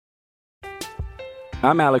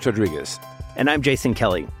I'm Alex Rodriguez. And I'm Jason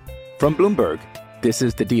Kelly. From Bloomberg, this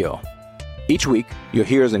is The Deal. Each week, you'll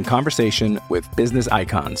hear us in conversation with business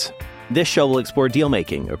icons. This show will explore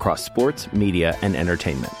deal-making across sports, media, and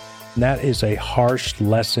entertainment. That is a harsh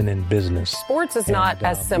lesson in business. Sports is not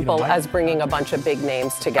as simple as bringing a bunch of big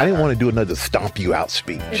names together. I didn't want to do another stomp you out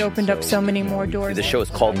speech. It opened up so many more doors. The show is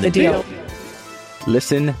called The Deal.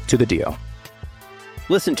 Listen to The Deal.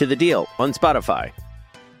 Listen to The Deal on Spotify.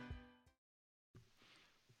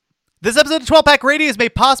 This episode of 12 Pack Radio is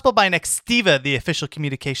made possible by Nextiva, the official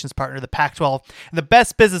communications partner of the Pac-12, and the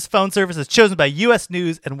best business phone service is chosen by U.S.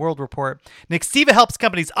 News and World Report. Nextiva helps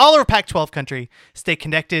companies all over Pac-12 country stay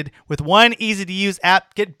connected with one easy-to-use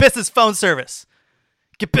app. Get business phone service.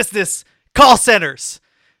 Get business call centers.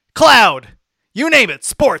 Cloud. You name it.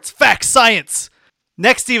 Sports, facts, science.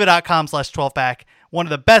 Nextiva.com/12pack. One of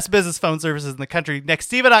the best business phone services in the country.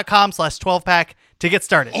 Nextiva.com/12pack to get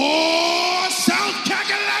started. Oh, South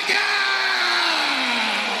Kakalaka!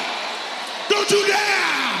 Don't you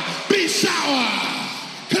dare be sour.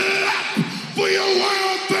 Clap for your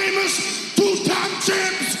world famous two-time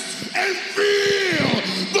champs and feel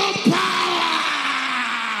the power.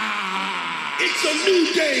 It's a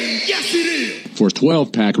new day. Yes, it is. For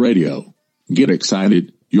 12 Pack Radio, get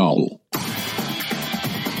excited, y'all.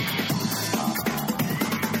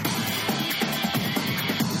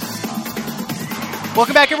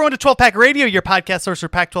 Welcome back, everyone, to 12 Pack Radio, your podcast source for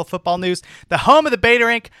Pac-12 football news, the home of the Beta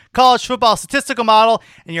Rank college football statistical model,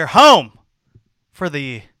 and your home for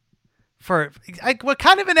what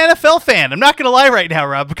kind of an NFL fan? I'm not going to lie right now,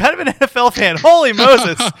 Rob. I'm kind of an NFL fan. Holy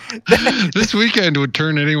Moses. This weekend would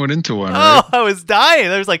turn anyone into one, right? Oh, I was dying.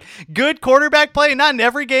 There was like good quarterback play, not in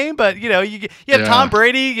every game, but you have Tom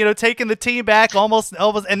Brady, taking the team back almost,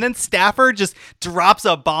 and then Stafford just drops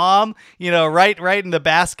a bomb, right in the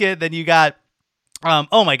basket. Then you got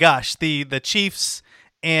oh my gosh, the Chiefs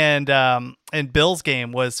and Bills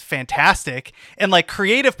game was fantastic, and like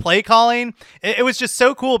creative play calling. It was just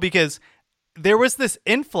so cool because there was this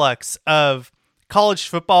influx of college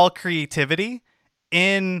football creativity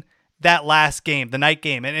in that last game, the night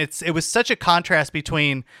game, and it was such a contrast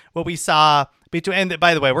between what we saw between. And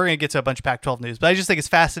by the way, we're going to get to a bunch of Pac-12 news, but I just think it's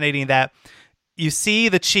fascinating that you see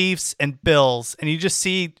the Chiefs and Bills, and you just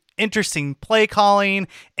see interesting play calling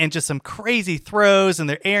and just some crazy throws, and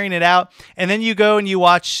they're airing it out. And then you go and you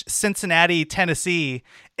watch Cincinnati, Tennessee,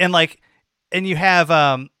 and you have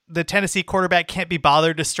the Tennessee quarterback can't be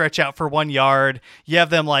bothered to stretch out for 1 yard. You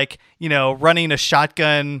have them running a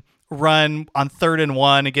shotgun run on 3rd and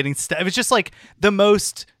 1 and getting it was just like the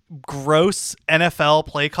most gross NFL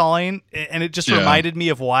play calling, and it just reminded me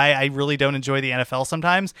of why I really don't enjoy the NFL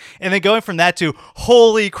sometimes. And then going from that to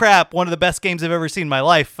holy crap, one of the best games I've ever seen in my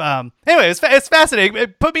life. Anyway, it's fascinating.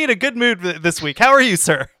 It put me in a good mood this week. How are you,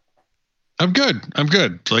 sir? I'm good.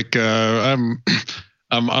 Like I'm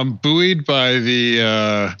buoyed by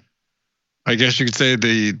the I guess you could say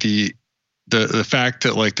the fact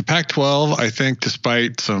that like the Pac-12, I think,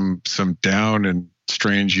 despite some down and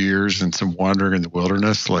strange years and some wandering in the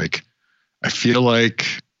wilderness, like I feel like,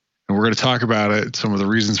 and we're going to talk about it, some of the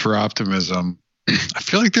reasons for optimism. I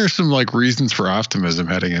feel like there's some like reasons for optimism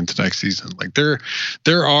heading into next season. Like there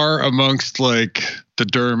are amongst like the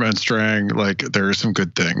Durham and Strang, like there are some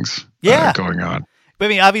good things going on. But I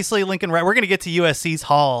mean, obviously, Lincoln, we're going to get to USC's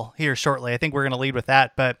haul here shortly. I think we're going to lead with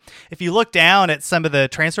that. But if you look down at some of the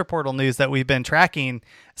transfer portal news that we've been tracking,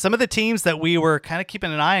 some of the teams that we were kind of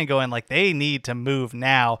keeping an eye on going like they need to move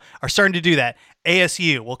now are starting to do that.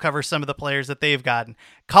 ASU, we'll cover some of the players that they've gotten.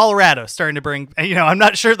 Colorado starting to bring, I'm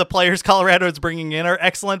not sure the players Colorado is bringing in are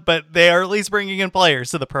excellent, but they are at least bringing in players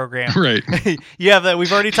to the program. Right. You have that.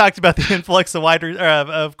 We've already talked about the influx of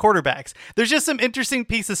of quarterbacks. There's just some interesting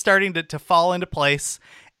pieces starting to fall into place.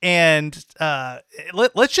 And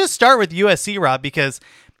let's just start with USC, Rob, because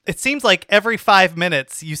it seems like every 5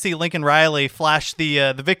 minutes you see Lincoln Riley flash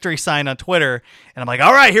the victory sign on Twitter, and I'm like,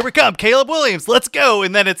 all right, here we come, Caleb Williams, let's go.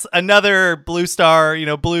 And then it's another blue star,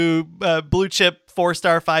 blue chip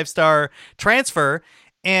 4-star, 5-star transfer,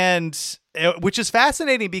 and which is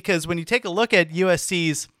fascinating because when you take a look at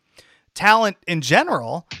USC's talent in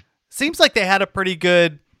general, seems like they had a pretty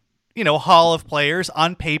good haul of players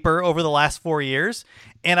on paper over the last 4 years.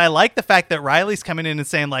 And I like the fact that Riley's coming in and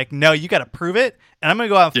saying like, no, you got to prove it. And I'm going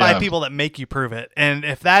to go out and find people that make you prove it. And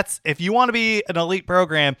if you want to be an elite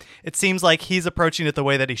program, it seems like he's approaching it the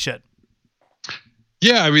way that he should.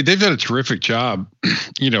 Yeah. I mean, they've done a terrific job,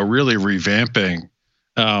 really revamping,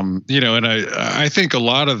 and I think a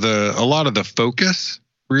lot of the focus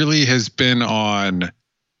really has been on,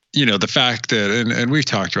 the fact that, and we've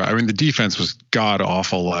talked about, I mean, the defense was god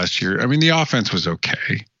awful last year. I mean, the offense was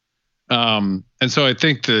okay. And so I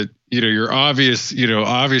think that, you're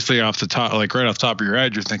obviously off the top, like right off the top of your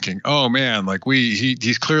head, you're thinking, oh man, like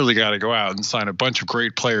he's clearly got to go out and sign a bunch of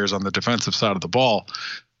great players on the defensive side of the ball.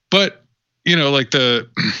 But, like the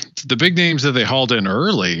big names that they hauled in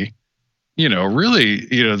early, really,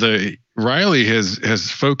 the Riley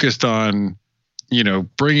has focused on,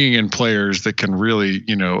 bringing in players that can really,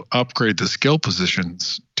 upgrade the skill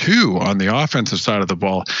positions too on the offensive side of the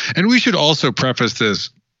ball. And we should also preface this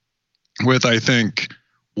with, I think,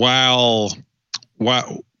 while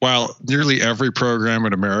nearly every program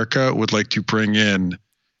in America would like to bring in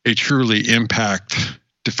a truly impact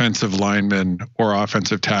defensive lineman or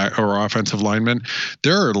offensive lineman,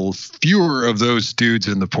 there are fewer of those dudes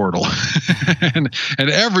in the portal, and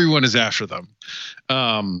everyone is after them.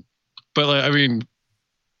 But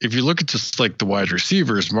if you look at just like the wide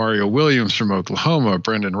receivers, Mario Williams from Oklahoma,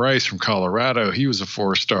 Brendan Rice from Colorado, he was a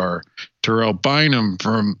 4-star. Terrell Bynum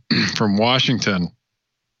from Washington,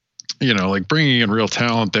 bringing in real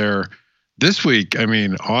talent there. This week,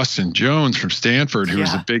 Austin Jones from Stanford, who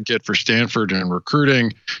was a big get for Stanford in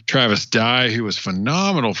recruiting. Travis Dye, who was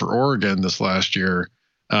phenomenal for Oregon this last year.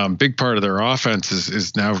 Big part of their offense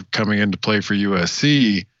is now coming into play for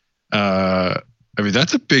USC.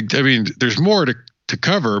 That's a big. There's more to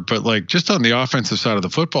cover, but like just on the offensive side of the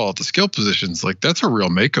football at the skill positions, like that's a real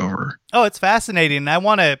makeover. Oh, it's fascinating. I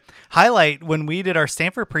want to highlight when we did our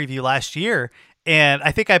Stanford preview last year. And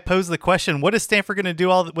I think I posed the question, what is Stanford going to do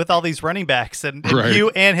with all these running backs? And right. You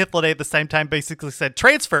and Hythloday at the same time basically said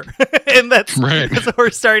transfer. And that's what we're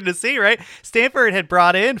starting to see, right? Stanford had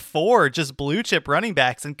brought in 4 just blue chip running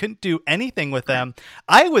backs and couldn't do anything with them.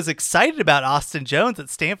 I was excited about Austin Jones at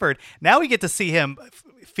Stanford. Now we get to see him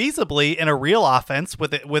feasibly in a real offense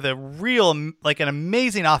with a real, like an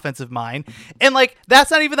amazing offensive mind. And like, that's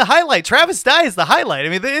not even the highlight. Travis Dye is the highlight.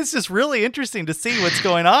 It's just really interesting to see what's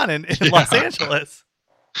going on in Los Angeles.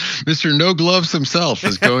 Mr. No Gloves himself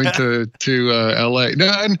is going to LA. No,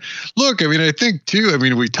 and look, I think too,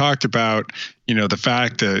 we talked about, the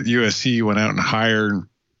fact that USC went out and hired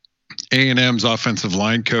A&M's offensive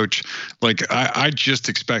line coach. Like I just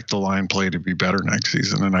expect the line play to be better next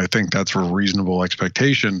season. And I think that's a reasonable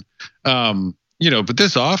expectation. But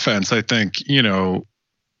this offense, I think,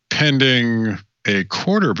 pending a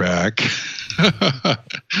quarterback,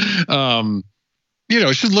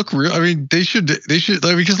 should look real. They should,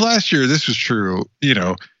 because last year this was true,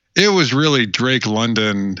 it was really Drake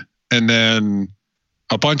London and then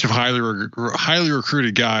a bunch of highly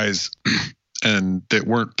recruited guys and that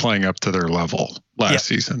weren't playing up to their level last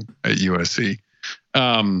season at USC.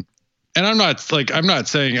 And I'm not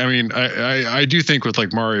saying, I do think with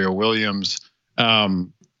like Mario Williams,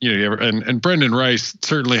 and Brendan Rice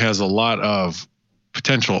certainly has a lot of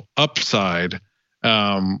potential upside,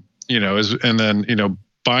 and then,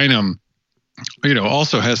 Bynum,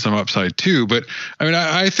 also has some upside too. But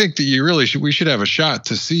I think that we should have a shot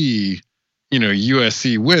to see,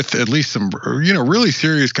 USC with at least some, really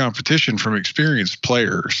serious competition from experienced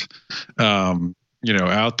players,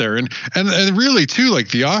 out there. And really too, like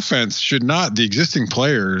the offense should not, the existing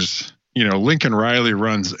players, Lincoln Riley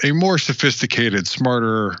runs a more sophisticated,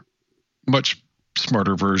 much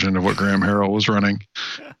smarter version of what Graham Harrell was running.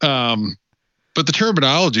 But the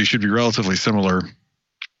terminology should be relatively similar.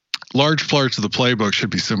 Large parts of the playbook should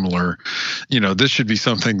be similar. This should be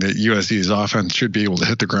something that USC's offense should be able to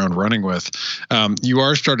hit the ground running with. You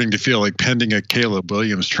are starting to feel like pending a Caleb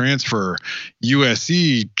Williams transfer,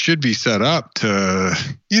 USC should be set up to,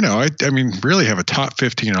 really have a top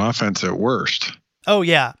 15 offense at worst. Oh,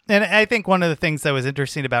 yeah. And I think one of the things that was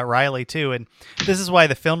interesting about Riley, too, and this is why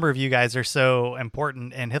the film review guys are so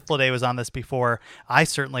important, and Hythloday was on this before I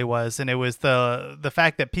certainly was, and it was the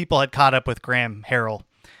fact that people had caught up with Graham Harrell.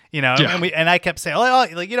 And I kept saying,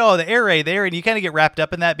 the air raid there, and you kind of get wrapped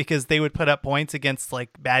up in that because they would put up points against like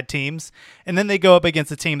bad teams, and then they go up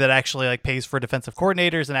against a team that actually like pays for defensive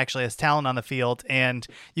coordinators and actually has talent on the field, and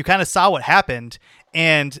you kind of saw what happened,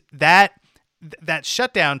 and that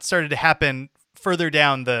shutdown started to happen further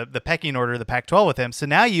down the pecking order of the Pac-12 with him. So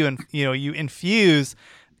now you infuse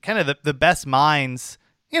kind of the best minds,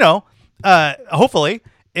 hopefully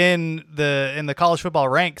in the college football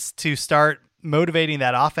ranks to start motivating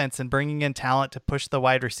that offense and bringing in talent to push the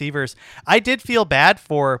wide receivers. I did feel bad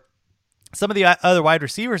for some of the other wide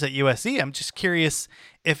receivers at USC. I'm just curious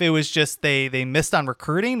if it was just they missed on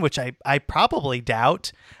recruiting, which I probably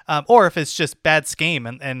doubt, or if it's just bad scheme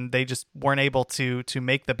and they just weren't able to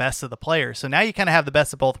make the best of the players. So now you kind of have the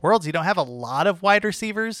best of both worlds. You don't have a lot of wide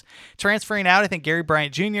receivers transferring out. I think Gary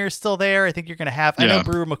Bryant Jr. is still there. I think you're going to have, I know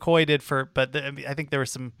Brewer McCoy did but I think there were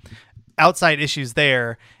some outside issues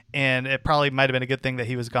there. and it probably might have been a good thing that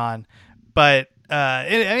he was gone. But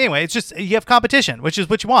anyway, it's just you have competition, which is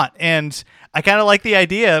what you want. And I kind of like the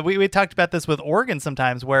idea. We talked about this with Oregon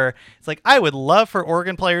sometimes, where it's like I would love for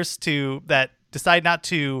Oregon players that decide not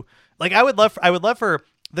to. Like I would love for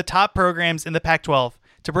the top programs in the Pac-12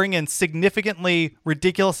 to bring in significantly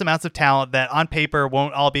ridiculous amounts of talent that on paper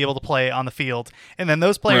won't all be able to play on the field. And then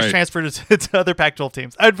those players transfer to other Pac-12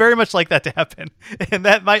 teams. I'd very much like that to happen. And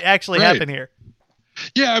that might actually happen here.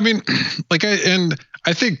 Yeah. I mean,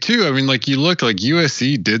 I think too, I mean, like you look like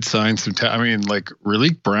USC did sign some, like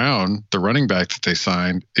Raleek Brown, the running back that they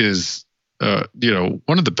signed is, one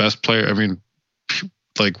of the best players. I mean,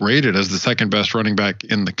 like rated as the second best running back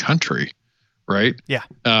in the country. Right. Yeah.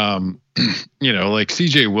 Like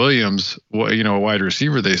CJ Williams, a wide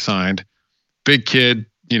receiver they signed, big kid,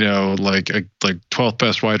 like 12th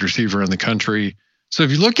best wide receiver in the country. So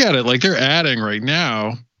if you look at it, like they're adding right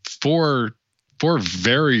now four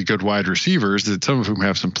very good wide receivers that some of whom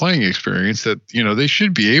have some playing experience that, they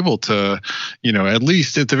should be able to, at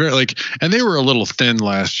least at the very and they were a little thin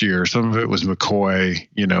last year. Some of it was McCoy,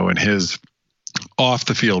 and his off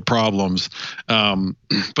the field problems.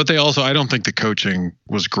 But they also, I don't think the coaching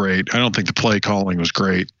was great. I don't think the play calling was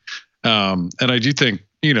great. And I do think,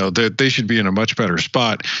 that they should be in a much better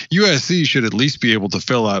spot. USC should at least be able to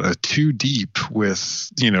fill out a 2 deep with,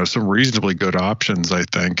 some reasonably good options, I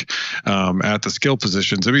think, at the skill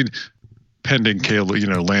positions. I mean, pending Caleb,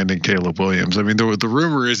 landing Caleb Williams. I mean, the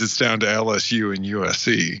rumor is it's down to LSU and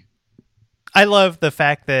USC. I love the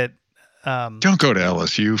fact that, don't go to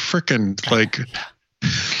LSU. Frickin'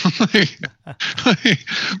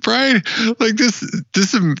 Brian,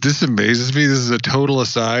 this amazes me. This is a total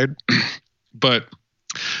aside, but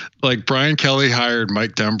like Brian Kelly hired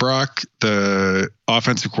Mike Denbrock, the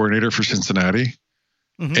offensive coordinator for Cincinnati.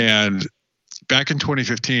 Mm-hmm. And back in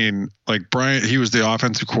 2015, like he was the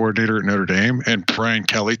offensive coordinator at Notre Dame, and Brian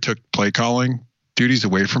Kelly took play calling duties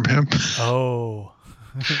away from him. Oh.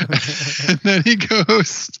 And then he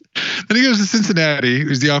goes to Cincinnati,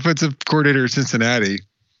 who's the offensive coordinator at Cincinnati.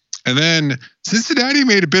 And then Cincinnati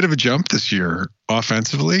made a bit of a jump this year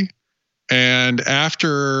offensively. And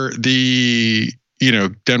after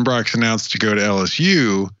Denbrock's announced to go to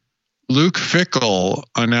LSU, Luke Fickell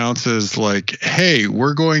announces like, hey,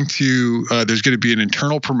 we're going to, there's going to be an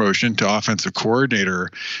internal promotion to offensive coordinator.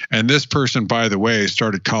 And this person, by the way,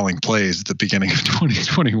 started calling plays at the beginning of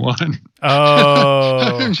 2021.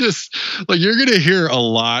 Oh, I'm just like, you're going to hear a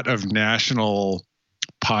lot of national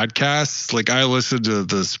podcasts. Like I listened to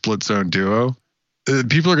the Split Zone Duo.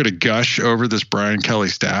 People are going to gush over this Brian Kelly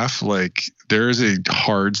staff. Like there is a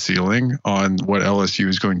hard ceiling on what LSU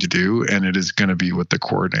is going to do, and it is going to be with the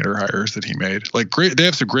coordinator hires that he made. Like great, they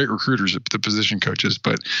have some great recruiters at the position coaches,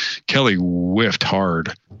 but Kelly whiffed hard,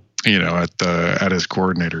 at his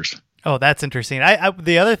coordinators. Oh, that's interesting. I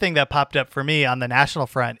the other thing that popped up for me on the national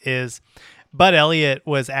front is Bud Elliott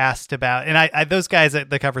was asked about, and I those guys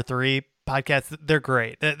at the Cover 3 podcast, they're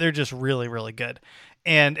great. They're just really, really good.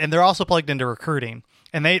 And they're also plugged into recruiting,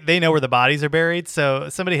 and they know where the bodies are buried. So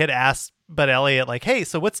somebody had asked Bud Elliott, like, hey,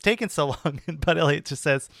 so what's taking so long? And Bud Elliott just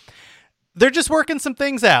says, they're just working some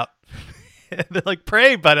things out. They're like,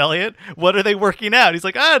 pray, Bud Elliott, what are they working out? He's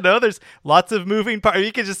like, I don't know. There's lots of moving parts.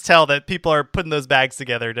 You can just tell that people are putting those bags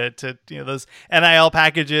together to those NIL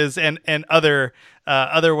packages and other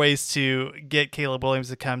ways to get Caleb Williams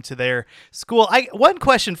to come to their school. One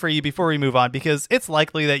question for you before we move on, because it's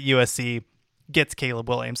likely that USC gets Caleb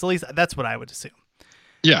Williams. At least that's what I would assume.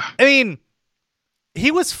 Yeah. I mean, he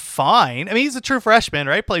was fine. I mean, he's a true freshman,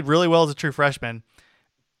 right? Played really well as a true freshman.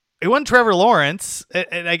 It wasn't Trevor Lawrence,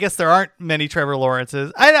 and I guess there aren't many Trevor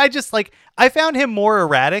Lawrences. I found him more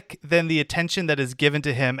erratic than the attention that is given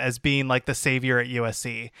to him as being like the savior at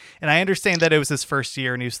USC. And I understand that it was his first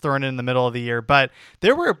year and he was thrown in the middle of the year, but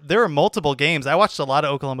there were multiple games. I watched a lot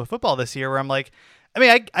of Oklahoma football this year where I'm like, I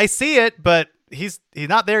mean, I see it, but he's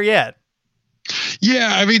not there yet.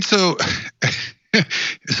 Yeah, I mean, so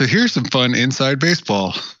here's some fun inside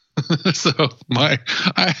baseball. So I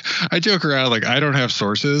joke around like I don't have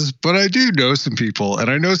sources, but I do know some people,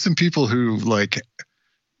 and I know some people who like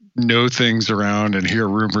know things around and hear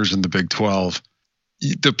rumors in the Big 12.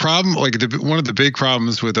 The problem, one of the big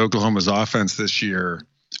problems with Oklahoma's offense this year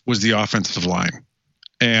was the offensive line,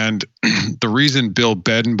 and the reason Bill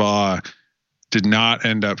Bedenbaugh did not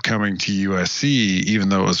end up coming to USC, even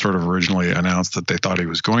though it was sort of originally announced that they thought he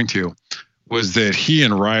was going to, was that he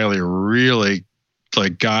and Riley really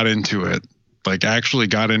got into it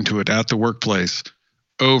at the workplace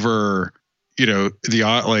over,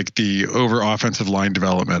 the over offensive line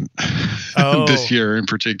development this year in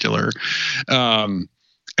particular. And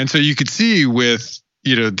so you could see with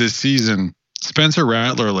this season, Spencer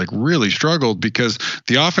Rattler like really struggled because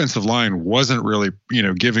the offensive line wasn't really,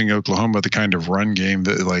 giving Oklahoma the kind of run game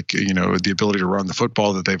that the ability to run the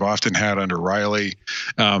football that they've often had under Riley.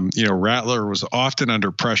 Rattler was often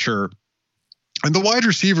under pressure. And the wide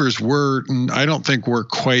receivers I don't think were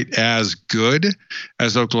quite as good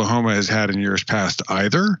as Oklahoma has had in years past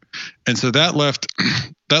either. And so that left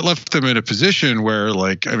them in a position where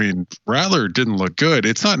Rattler didn't look good.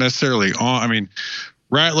 It's not necessarily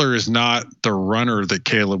Rattler is not the runner that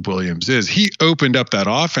Caleb Williams is. He opened up that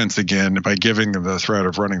offense again by giving them the threat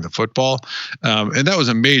of running the football. And that was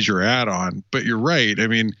a major add-on. But you're right.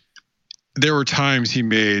 There were times he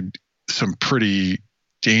made some pretty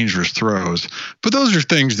dangerous throws, but those are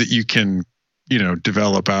things that you can,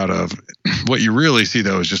 develop out of. What you really see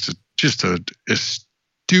though is just a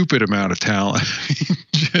stupid amount of talent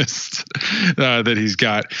that he's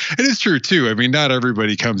got. And it's true too. Not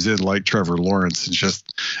everybody comes in like Trevor Lawrence and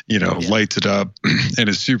just, lights it up and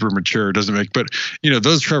is super mature, but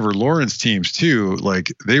those Trevor Lawrence teams too,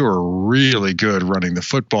 they were really good running the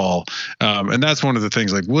football. And that's one of the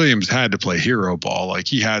things, Williams had to play hero ball.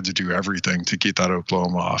 He had to do everything to get that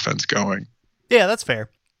Oklahoma offense going. Yeah, that's fair.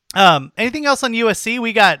 Anything else on USC?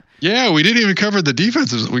 We didn't even cover the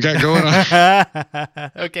defenses we got going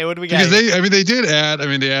on. Okay, what do we got? Because they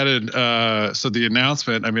added, so the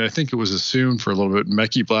announcement, I think it was assumed for a little bit,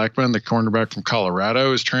 Mekhi Blackman, the cornerback from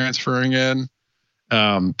Colorado, is transferring in.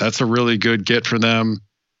 That's a really good get for them.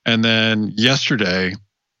 And then yesterday,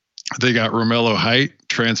 they got Romello Height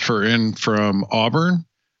transfer in from Auburn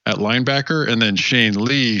at linebacker, and then Shane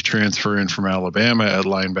Lee transfer in from Alabama at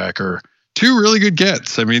linebacker. Two really good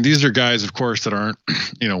gets. These are guys, of course, that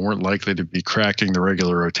weren't likely to be cracking the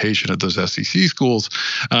regular rotation at those SEC schools.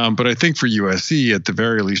 But I think for USC, at the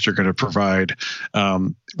very least, are going to provide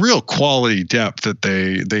real quality depth that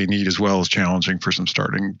they need, as well as challenging for some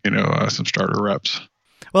starting, some starter reps.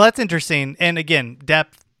 Well, that's interesting. And again,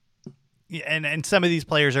 depth, and some of these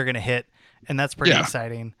players are going to hit, and that's pretty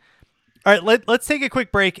exciting. All right, let's take a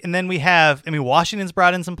quick break, and then we have, Washington's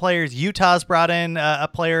brought in some players. Utah's brought in a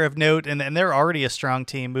player of note, and they're already a strong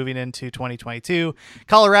team moving into 2022.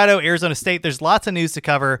 Colorado, Arizona State, there's lots of news to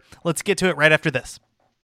cover. Let's get to it right after this.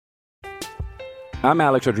 I'm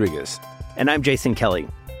Alex Rodriguez. And I'm Jason Kelly.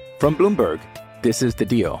 From Bloomberg, this is The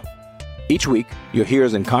Deal. Each week, you'll hear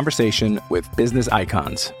us in conversation with business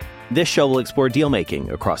icons. This show will explore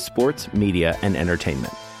deal-making across sports, media, and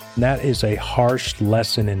entertainment. That is a harsh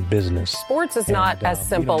lesson in business. Sports is not as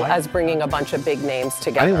simple as bringing a bunch of big names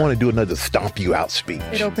together. I didn't want to do another stomp you out speech.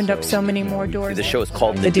 It opened up so many more doors. The show is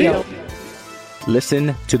called The Deal.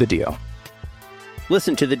 Listen to The Deal.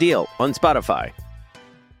 Listen to The Deal on Spotify.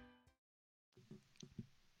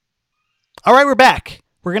 All right, we're back.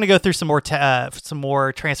 We're going to go through some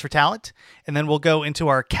more transfer talent, and then we'll go into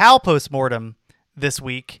our Cal postmortem this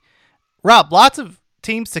week. Rob, lots of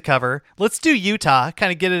teams to cover. Let's do Utah,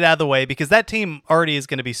 kind of get it out of the way, because that team already is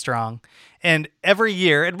going to be strong. And every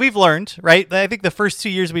year, and we've learned, right? I think the first 2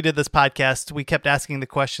 years we did this podcast, we kept asking the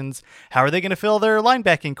questions, how are they going to fill their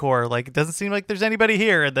linebacking core? It doesn't seem like there's anybody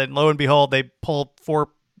here. And then lo and behold, they pull 4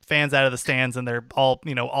 fans out of the stands, and they're all,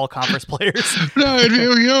 all conference players. No,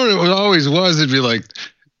 it always was. It'd be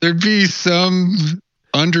there'd be some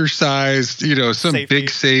undersized, some safety. Big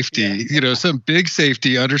safety, some big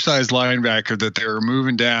safety, undersized linebacker that they were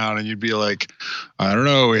moving down, and you'd be like, I don't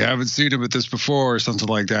know, we haven't seen him at this before, or something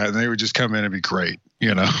like that, and they would just come in and be great,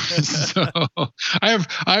 So I'm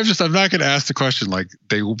not going to ask the question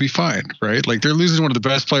they will be fine, right? They're losing one of the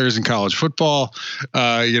best players in college football,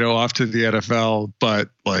 off to the NFL, but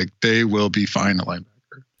they will be fine at linebacker.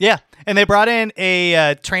 Yeah, and they brought in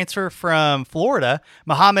a transfer from Florida,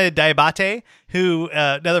 Mohamed Diabate, who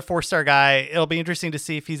another 4-star guy. It'll be interesting to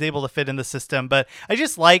see if he's able to fit in the system. But I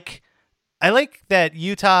like that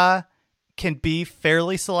Utah can be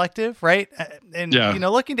fairly selective, right? And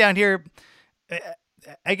looking down here,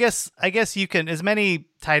 I guess you can, as many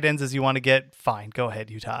tight ends as you want to get, fine, go ahead,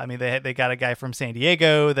 Utah. They got a guy from San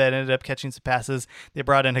Diego that ended up catching some passes. They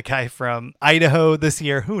brought in a guy from Idaho this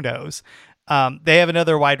year. Who knows? They have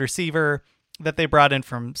another wide receiver that they brought in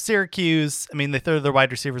from Syracuse. They throw their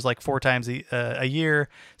wide receivers 4 times a year,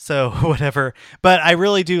 so whatever. But I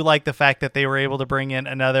really do like the fact that they were able to bring in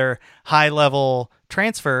another high-level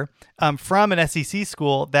transfer from an SEC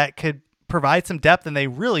school that could provide some depth, and they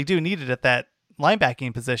really do need it at that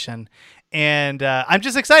linebacking position. And I'm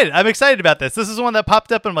just excited. I'm excited about this. This is one that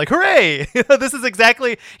popped up, and I'm like, hooray! This is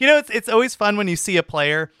exactly, it's always fun when you see a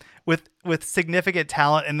player with significant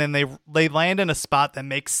talent, and then they land in a spot that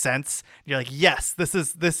makes sense. You're like, yes, this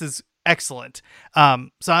is excellent.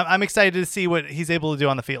 So I'm excited to see what he's able to do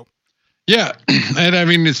on the field. Yeah, and I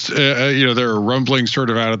mean it's there are rumblings sort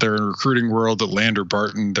of out there in recruiting world that Lander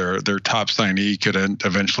Barton, their top signee, could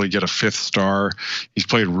eventually get a 5th star. He's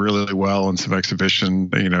played really well in some exhibition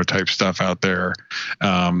type stuff out there,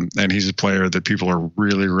 and he's a player that people are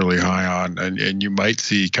really really high on, and you might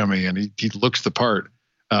see coming. And he looks the part.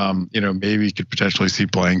 Maybe he could potentially see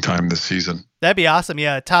playing time this season. That'd be awesome.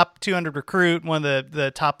 Yeah, top 200 recruit, one of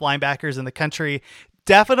the top linebackers in the country.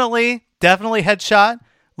 Definitely headshot.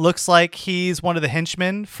 Looks like he's one of the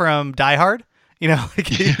henchmen from Die Hard.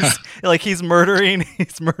 He's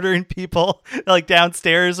murdering people like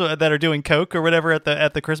downstairs that are doing coke or whatever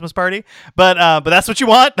at the Christmas party. But that's what you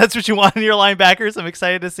want. That's what you want in your linebackers. I'm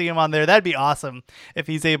excited to see him on there. That'd be awesome if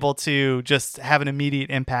he's able to just have an immediate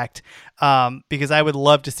impact. Because I would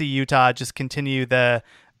love to see Utah just continue the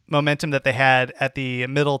momentum that they had at the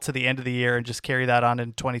middle to the end of the year and just carry that on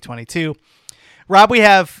in 2022. Rob, we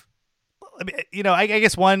have. I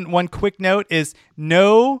guess one quick note is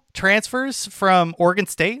no transfers from Oregon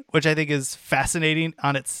State, which I think is fascinating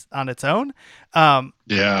on its own.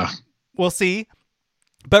 We'll see.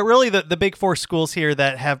 But really the big 4 schools here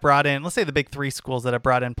that have brought in, let's say the big 3 schools that have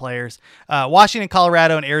brought in players, Washington,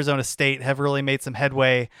 Colorado, and Arizona State have really made some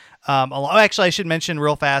headway. Actually, I should mention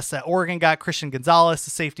real fast that Oregon got Christian Gonzalez,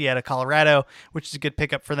 the safety out of Colorado, which is a good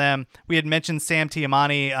pickup for them. We had mentioned Sam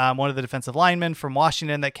Tiamani, one of the defensive linemen from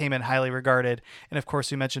Washington that came in highly regarded. And of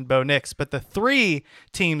course, we mentioned Bo Nix. But the 3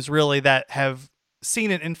 teams really that have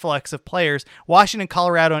seen an influx of players, Washington,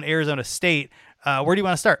 Colorado, and Arizona State. Where do you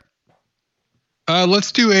want to start?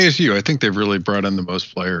 Let's do ASU. I think they've really brought in the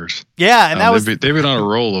most players. Yeah, and they've been on a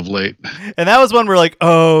roll of late. And that was one we're like,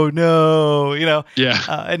 oh no, Yeah.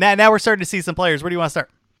 And now we're starting to see some players. Where do you want to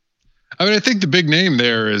start? I mean, I think the big name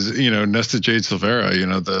there is Nesta Jade Silvera.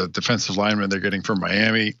 The defensive lineman they're getting from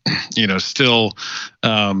Miami. Still,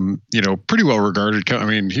 pretty well regarded. I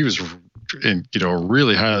mean, he was a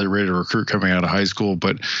really highly rated recruit coming out of high school,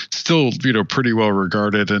 but still, pretty well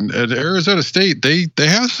regarded. And at Arizona State, they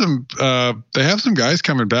have some guys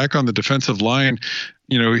coming back on the defensive line.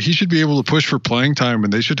 He should be able to push for playing time,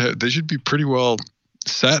 and they should be pretty well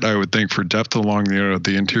set, I would think, for depth along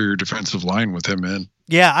the interior defensive line with him in.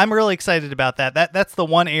 Yeah, I'm really excited about that. That's the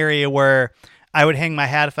one area where I would hang my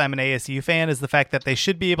hat if I'm an ASU fan, is the fact that they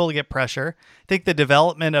should be able to get pressure. I think the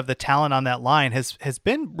development of the talent on that line has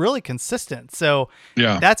been really consistent. So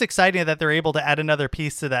yeah, that's exciting that they're able to add another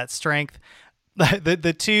piece to that strength.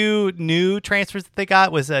 The 2 new transfers that they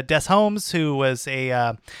got was Des Holmes, who was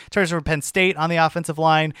a transfer from Penn State on the offensive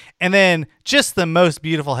line, and then just the most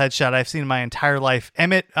beautiful headshot I've seen in my entire life.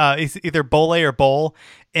 Emmett, either Bole or Bowl,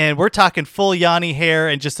 and we're talking full Yanni hair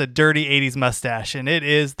and just a dirty 80s mustache, and it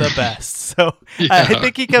is the best. So yeah. I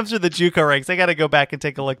think he comes through the JUCO ranks. I got to go back and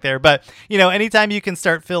take a look there. But, anytime you can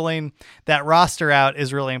start filling that roster out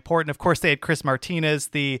is really important. Of course, they had Chris Martinez,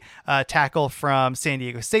 the tackle from San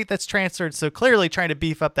Diego State that's transferred. So clearly trying to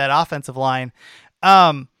beef up that offensive line.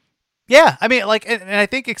 Yeah, I mean, and I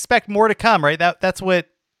think expect more to come, right? That's what,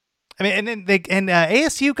 I mean, and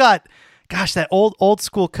ASU got, gosh, that old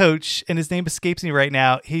school coach, and his name escapes me right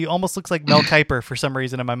now. He almost looks like Mel Kiper for some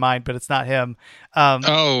reason in my mind, but it's not him.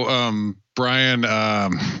 Brian.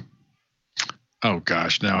 Oh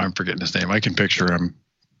gosh, now I'm forgetting his name. I can picture him.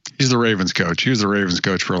 He's the Ravens coach. He was the Ravens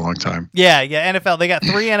coach for a long time. Yeah, NFL. They got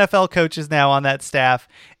 3 NFL coaches now on that staff.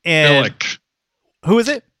 And Billick. Who is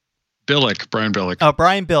it? Brian Billick. Oh,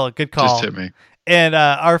 Brian Billick. Good call. Just hit me. And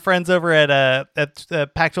our friends over at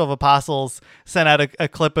Pac-12 Apostles sent out a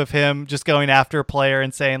clip of him just going after a player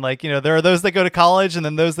and saying, there are those that go to college and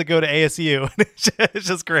then those that go to ASU. It's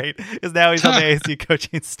just great because now he's on the ASU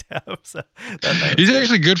coaching staff. So he's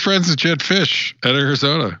actually good friends with Jed Fish at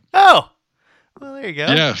Arizona. Oh, well, there you go.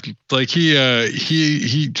 Yeah,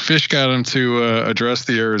 he Fish got him to address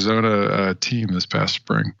the Arizona team this past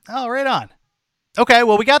spring. Oh, right on. Okay,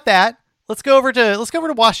 well, we got that. Let's go over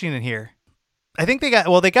to Washington here. I think they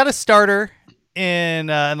got a starter in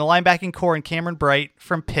the linebacking core in Cameron Bright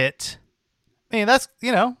from Pitt. I mean, that's,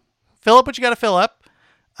 fill up what you got to fill up.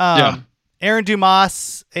 Aaron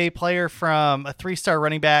Dumas, a player from a 3-star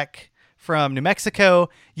running back from New Mexico.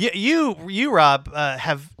 You Rob,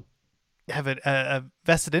 have a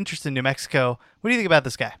vested interest in New Mexico. What do you think about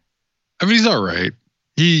this guy? I mean, he's all right.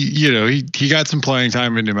 He got some playing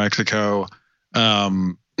time in New Mexico.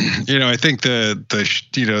 I think the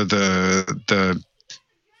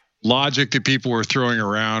logic that people were throwing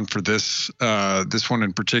around for this one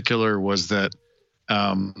in particular was that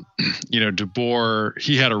DeBoer,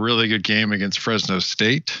 he had a really good game against Fresno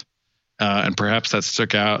State, and perhaps that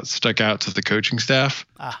stuck out to the coaching staff.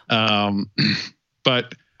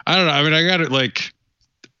 But I don't know. I mean, I got it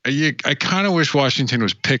I kind of wish Washington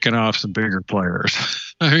was picking off some bigger players.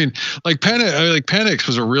 I mean, like Penix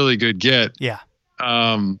was a really good get. Yeah.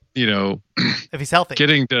 If he's healthy,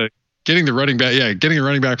 getting the running back. Yeah. Getting a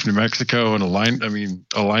running back from New Mexico and a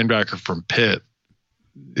linebacker from Pitt.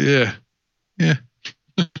 Yeah. Yeah.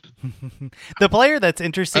 The player that's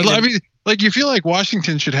interesting. I mean, like, you feel like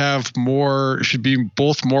Washington should be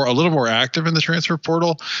both a little more active in the transfer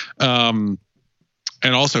portal, and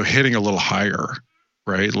also hitting a little higher,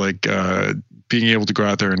 right? Like, being able to go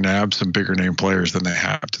out there and nab some bigger name players than they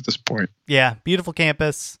have to this point. Yeah. Beautiful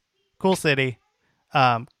campus, cool city,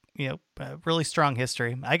 really strong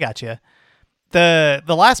history. I got you. The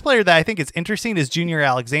last player that I think is interesting is Junior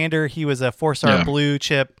Alexander. He was a 4-star blue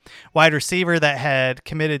chip wide receiver that had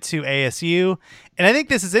committed to ASU. And I think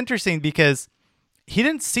this is interesting because he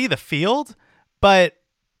didn't see the field, but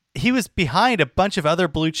he was behind a bunch of other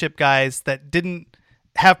blue chip guys that didn't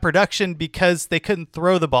have production because they couldn't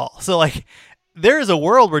throw the ball. So, like, there is a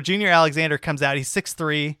world where Junior Alexander comes out. He's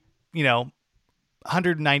 6'3",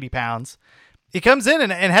 190 pounds. He comes in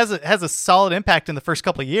and has a solid impact in the first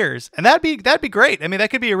couple of years, and that'd be great. I mean, that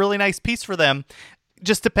could be a really nice piece for them,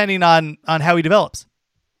 just depending on how he develops.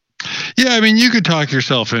 Yeah, I mean, you could talk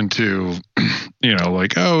yourself into, you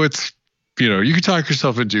could talk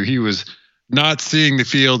yourself into he was not seeing the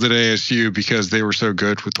field at ASU because they were so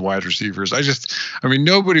good with the wide receivers.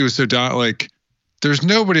 Nobody was so down. Like, there's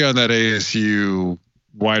nobody on that ASU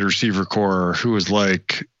wide receiver core who was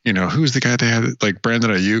like, who's the guy they had, like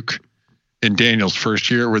Brandon Ayuk in Daniel's first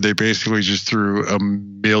year, where they basically just threw a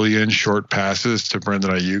million short passes to Brandon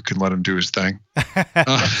Ayuk and let him do his thing. They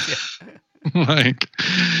didn't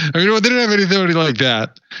have anybody like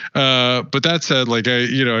that. But that said,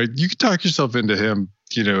 you could talk yourself into him,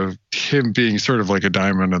 him being sort of like a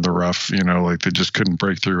diamond in the rough, like they just couldn't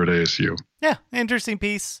break through at ASU. Yeah. Interesting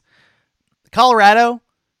piece. Colorado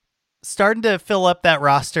starting to fill up that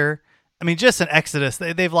roster. I mean, just an exodus.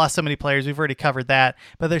 They've lost so many players. We've already covered that,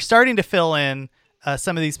 but they're starting to fill in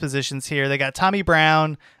some of these positions here. They got Tommy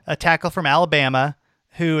Brown, a tackle from Alabama,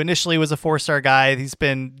 who initially was a 4-star guy. He's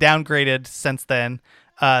been downgraded since then.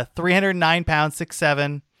 309 pounds,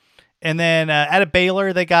 6'7". And then out of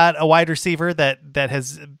Baylor, they got a wide receiver that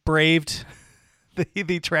has braved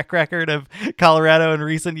the track record of Colorado in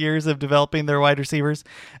recent years of developing their wide receivers.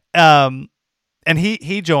 And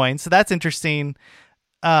he joined. So that's interesting.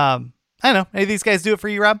 I don't know. Any of these guys do it for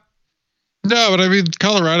you, Rob? No, but I mean,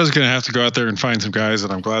 Colorado's going to have to go out there and find some guys,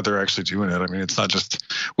 and I'm glad they're actually doing it. I mean, it's not just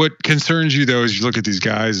what concerns you, though, as you look at these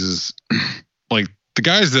guys is like the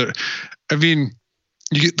guys that, I mean,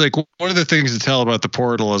 you get, like, one of the things to tell about the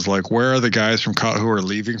portal is like, where are the guys from who are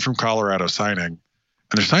leaving from Colorado signing? And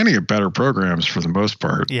they're signing at better programs for the most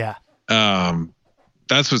part. Yeah.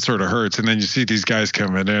 That's what sort of hurts. And then you see these guys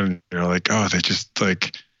coming in and you're like, oh, they just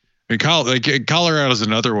like, Colorado's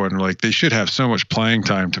another one. Like, they should have so much playing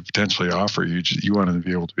time to potentially offer you. You want them to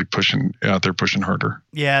be able to be pushing out there, pushing harder.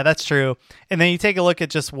 Yeah, that's true. And then you take a look at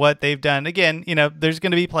just what they've done. Again, there's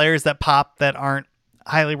going to be players that pop that aren't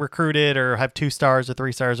highly recruited or have 2 stars or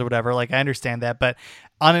 3 stars or whatever. Like, I understand that, but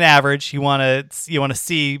on an average, you want to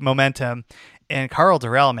see momentum. And Karl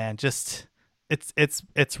Dorrell, man, just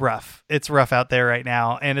it's rough. It's rough out there right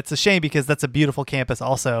now, and it's a shame because that's a beautiful campus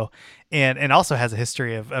also, and also has a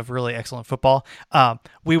history of really excellent football.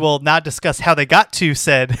 We will not discuss how they got to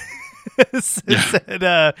said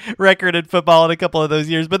record in football in a couple of those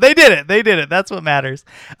years, but they did it. That's what matters.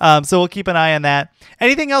 So we'll keep an eye on that.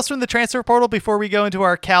 Anything else from the transfer portal before we go into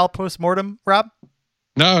our Cal postmortem, Rob?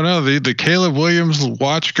 No, the Caleb Williams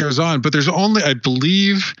watch goes on, but there's only, I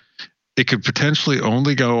believe, it could potentially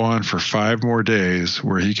only go on for 5 more days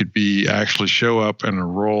where he could actually show up and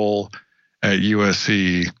enroll at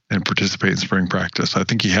USC and participate in spring practice. I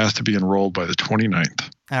think he has to be enrolled by the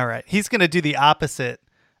 29th. All right. He's going to do the opposite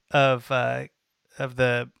of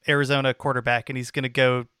the Arizona quarterback, and he's going to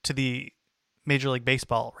go to the Major League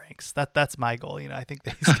Baseball ranks. That's my goal. I think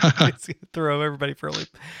that he's going to throw everybody for a loop.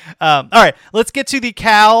 All right. Let's get to the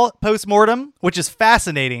Cal postmortem, which is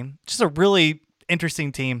fascinating. Just a really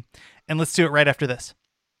interesting team. And let's do it right after this.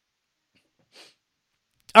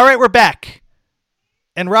 All right, we're back.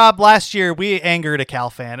 And Rob, last year we angered a Cal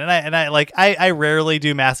fan, and I rarely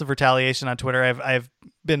do massive retaliation on Twitter. I've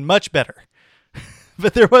been much better,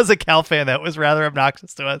 but there was a Cal fan that was rather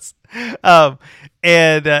obnoxious to us.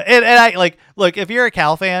 And I look, if you're a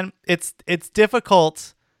Cal fan, it's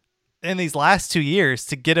difficult in these last 2 years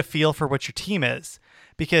to get a feel for what your team is,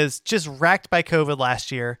 because just racked by COVID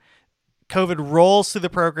last year. COVID rolls through the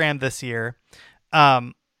program this year.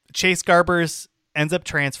 Chase Garbers ends up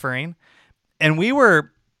transferring, and we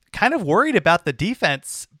were kind of worried about the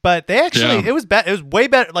defense, but they actually, it was way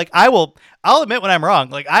better. Like I'll admit when I'm wrong.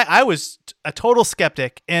 Like I was a total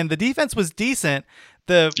skeptic, and the defense was decent.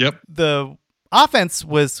 The offense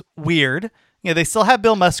was weird. They still have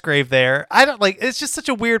Bill Musgrave there. It's just such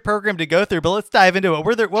a weird program to go through, but let's dive into it.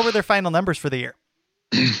 What were their final numbers for the year?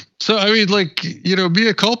 So, I mean,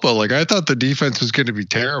 mea culpa. Like, I thought the defense was going to be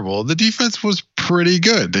terrible. The defense was pretty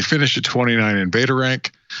good. They finished at 29 in beta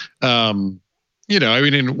rank. And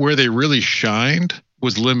where they really shined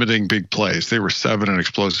was limiting big plays. They were 7 in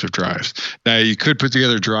explosive drives. Now, you could put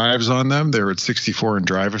together drives on them. They were at 64 in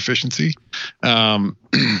drive efficiency.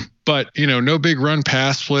 But, no big run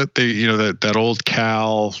pass split. They, that old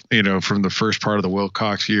Cal, from the first part of the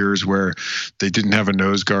Wilcox years where they didn't have a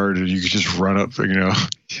nose guard and you could just run up,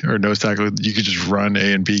 or nose tackle. You could just run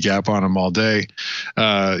A and B gap on them all day.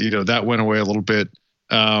 That went away a little bit.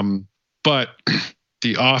 But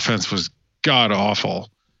the offense was god awful.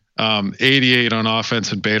 88 on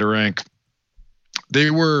offense and beta rank.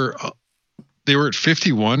 They were at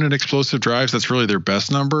 51 in explosive drives. That's really their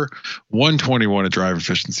best number. 121 at drive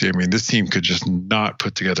efficiency. I mean, this team could just not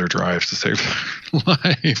put together drives to save their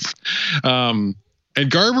life. And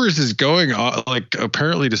Garbers is going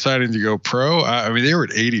apparently deciding to go pro. I mean, they were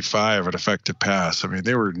at 85 at effective pass. I mean,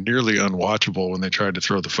 they were nearly unwatchable when they tried to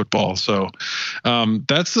throw the football. So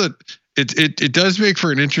it does make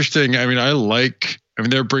for an interesting. I mean,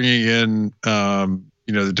 they're bringing in.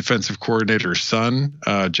 The defensive coordinator's son,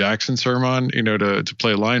 Jackson Sermon, to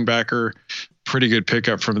play linebacker. Pretty good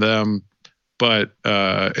pickup from them. But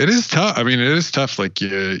it is tough. I mean, it is tough. Like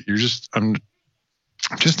I'm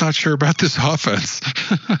just not sure about this offense.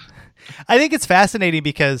 I think it's fascinating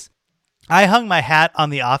because I hung my hat on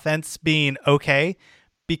the offense being okay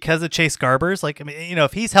because of Chase Garbers. Like, I mean,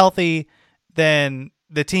 if he's healthy, then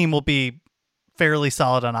the team will be fairly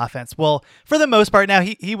solid on offense. Well, for the most part, now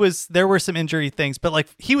there were some injury things, but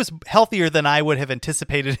he was healthier than I would have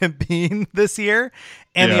anticipated him being this year.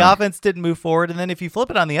 And the offense didn't move forward. And then if you flip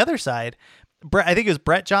it on the other side, I think it was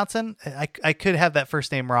Brett Johnson. I could have that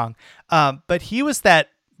first name wrong. But he was that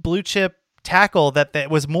blue chip tackle that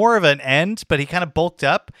was more of an end, but he kind of bulked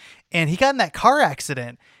up and he got in that car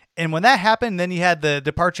accident. And when that happened, then you had the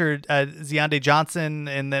departure, Ziande Johnson,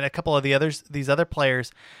 and then a couple of these other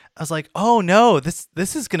players. I was like, oh no, this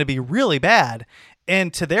is going to be really bad.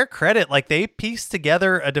 And to their credit, they pieced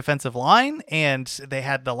together a defensive line, and they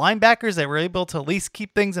had the linebackers that were able to at least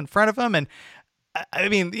keep things in front of them. And I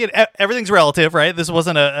mean, everything's relative, right? This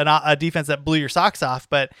wasn't a defense that blew your socks off,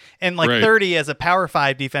 but 30 as a Power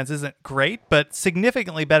 5 defense isn't great, but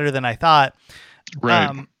significantly better than I thought.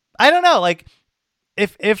 Right. I don't know,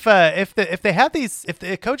 If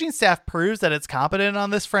the coaching staff proves that it's competent on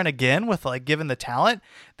this front again with given the talent,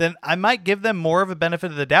 then I might give them more of a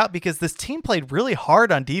benefit of the doubt because this team played really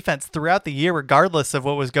hard on defense throughout the year, regardless of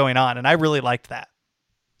what was going on. And I really liked that.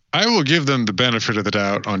 I will give them the benefit of the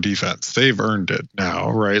doubt on defense. They've earned it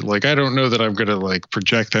now, right? I don't know that I'm going to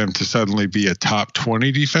project them to suddenly be a top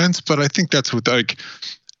 20 defense, but I think that's what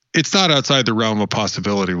it's not outside the realm of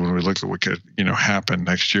possibility when we look at what could, happen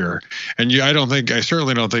next year. And I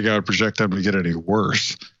certainly don't think I would project them to get any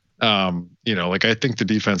worse. I think the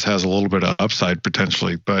defense has a little bit of upside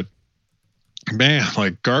potentially, but man,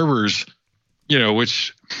 Garbers,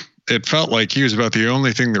 which it felt like he was about the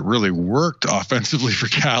only thing that really worked offensively for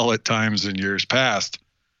Cal at times in years past.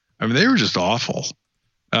 I mean, they were just awful,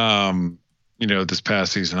 this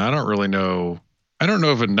past season. I don't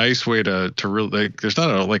know of a nice way to really, there's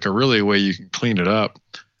not a really way you can clean it up.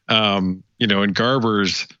 And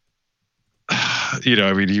Garbers,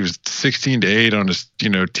 he was 16-8 on his,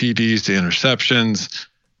 TDs to interceptions.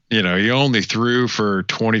 He only threw for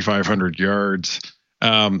 2,500 yards.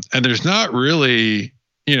 And there's not really,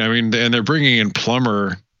 and they're bringing in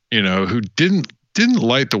Plummer, who didn't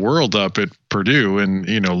light the world up at Purdue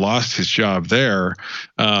and, lost his job there.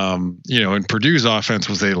 And Purdue's offense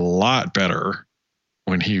was a lot better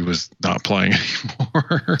when he was not playing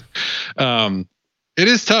anymore. It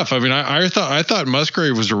is tough. I mean, I thought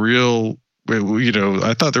Musgrave was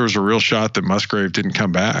I thought there was a real shot that Musgrave didn't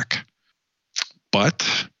come back,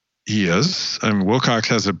 but he is. I mean, Wilcox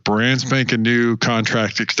has a brand spanking new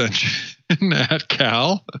contract extension at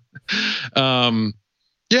Cal. Look, I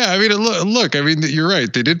mean, you're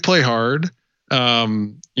right. They did play hard,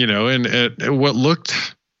 and what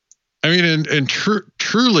looked, and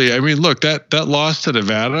truly, look, that loss to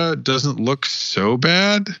Nevada doesn't look so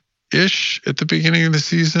bad-ish at the beginning of the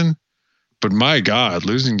season, but my God,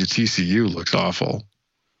 losing to TCU looks awful.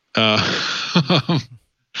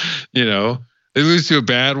 They lose to a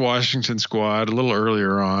bad Washington squad a little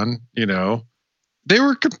earlier on, they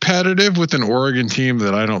were competitive with an Oregon team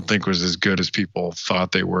that I don't think was as good as people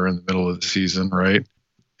thought they were in the middle of the season, right?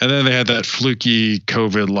 And then they had that fluky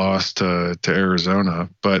COVID loss to Arizona.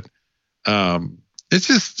 But I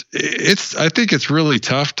think it's really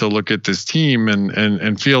tough to look at this team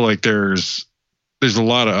and feel like there's a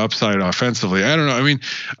lot of upside offensively. I don't know. I mean,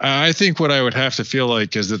 I think what I would have to feel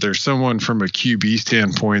like is that there's someone from a QB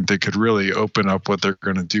standpoint that could really open up what they're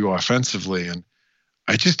going to do offensively. And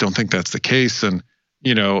I just don't think that's the case. And,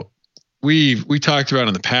 we talked about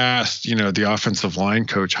in the past, the offensive line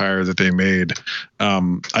coach hire that they made.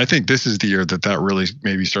 I think this is the year that really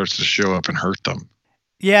maybe starts to show up and hurt them.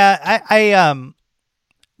 Yeah. I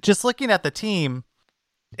just looking at the team,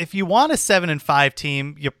 if you want a 7-5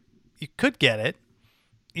 team, you could get it.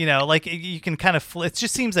 You can kind of, it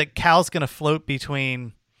just seems like Cal's going to float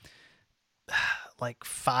between like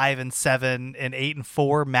 5-7 and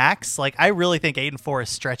 8-4 max. Like, I really think 8-4 is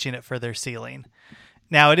stretching it for their ceiling.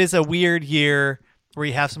 Now, it is a weird year where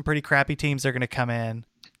you have some pretty crappy teams that are going to come in.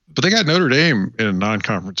 But they got Notre Dame in a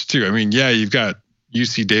non-conference too. I mean, yeah, you've got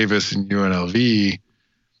UC Davis and UNLV.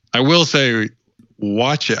 I will say,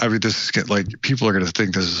 watch it. I mean, this is like, people are going to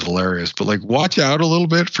think this is hilarious, but like, watch out a little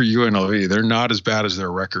bit for UNLV. They're not as bad as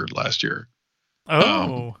their record last year.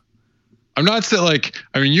 Oh, I'm not saying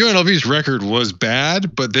UNLV's record was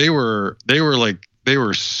bad, but they were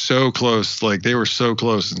so close. Like, they were so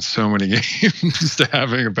close in so many games to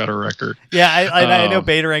having a better record. Yeah. I know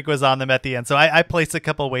Beta Rank was on them at the end. So I placed a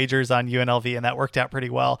couple wagers on UNLV and that worked out pretty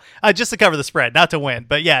well, just to cover the spread, not to win.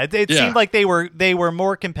 But yeah, it seemed like they were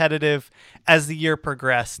more competitive as the year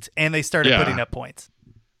progressed and they started putting up points.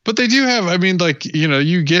 But they do have,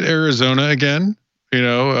 you get Arizona again, in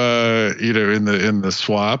the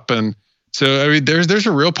swap. And so, I mean, there's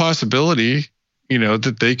a real possibility,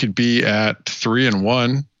 that they could be at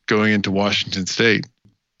 3-1 going into Washington State.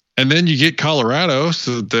 And then you get Colorado.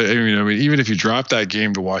 So even if you drop that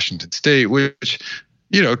game to Washington State, which,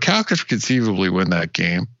 Cal could conceivably win that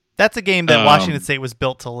game. That's a game that Washington State was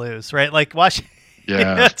built to lose, right? Like Washington,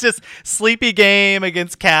 it's just sleepy game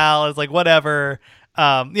against Cal. It's like, whatever.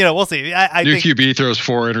 We'll see. I think QB throws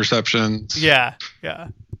 4 interceptions. Yeah.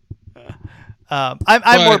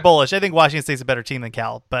 I'm more bullish. I think Washington State's a better team than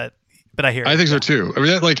Cal, but I hear. I think so too. I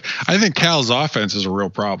mean, I think Cal's offense is a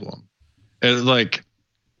real problem. And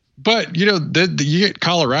but you get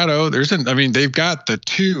Colorado. They've got the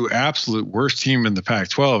 2 absolute worst team in the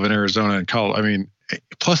Pac-12 in Arizona and Colorado.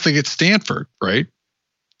 Plus they get Stanford, right?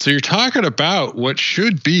 So you're talking about what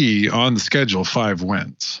should be on the schedule 5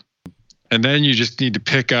 wins. And then you just need to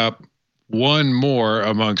pick up one more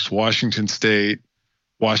amongst Washington State,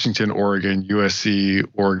 Washington, Oregon, USC,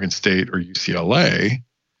 Oregon State, or UCLA.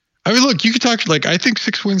 I mean, look, you could talk I think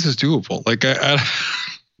 6 wins is doable.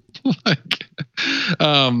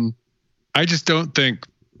 I just don't think.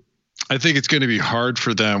 I think it's going to be hard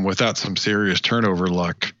for them without some serious turnover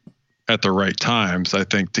luck at the right times. I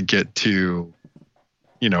think to get to,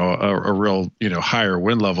 a real higher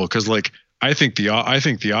win level, because I think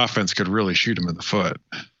the offense could really shoot them in the foot.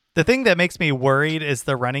 The thing that makes me worried is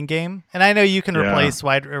the running game, and I know you can replace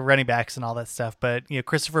wide running backs and all that stuff, but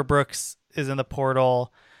Christopher Brooks is in the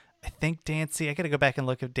portal. I think Dancy. I got to go back and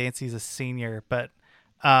look if Dancy's a senior, but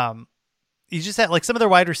you just have some of their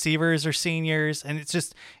wide receivers are seniors, and it's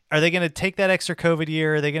just, are they going to take that extra COVID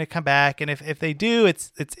year? Are they going to come back? And if they do,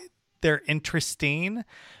 they're interesting,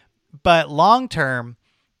 but long term,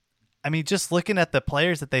 just looking at the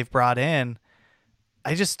players that they've brought in,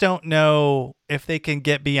 I just don't know if they can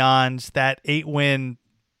get beyond that 8-win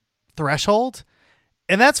threshold,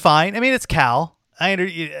 and that's fine. It's Cal. I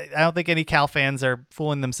don't think any Cal fans are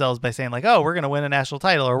fooling themselves by saying oh, we're going to win a national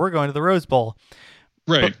title or we're going to the Rose Bowl.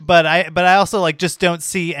 Right. But I also just don't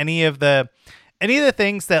see any of the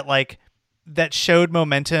things that that showed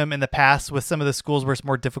momentum in the past with some of the schools where it's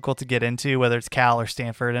more difficult to get into, whether it's Cal or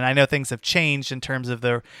Stanford. And I know things have changed in terms of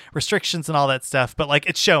the restrictions and all that stuff, but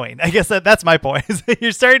it's showing. I guess that's my point.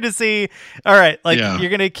 You're starting to see, all right, you're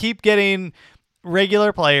going to keep getting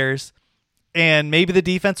regular players and maybe the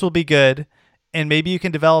defense will be good and maybe you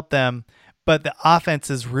can develop them. But the offense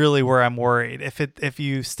is really where I'm worried. If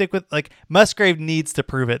you stick with Musgrave needs to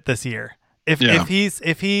prove it this year.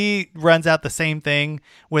 If he runs out the same thing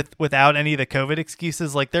without any of the COVID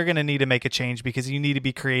excuses, they're going to need to make a change because you need to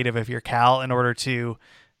be creative if you're Cal in order to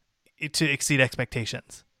exceed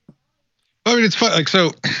expectations. It's fun.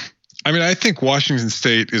 I think Washington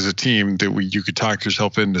State is a team that you could talk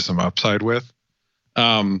yourself into some upside with.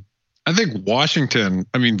 I think Washington,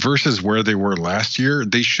 versus where they were last year,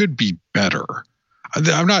 they should be better.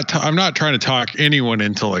 I'm not trying to talk anyone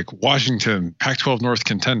into Washington Pac-12 North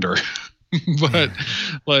contender, but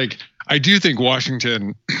I do think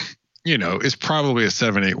Washington, is probably a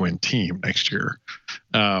 7-8 win team next year.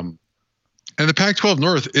 And the Pac-12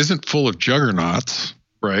 North isn't full of juggernauts,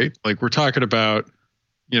 right? Like we're talking about,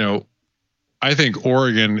 I think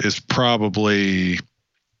Oregon is probably,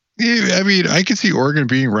 I could see Oregon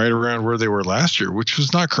being right around where they were last year, which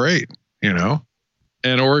was not great,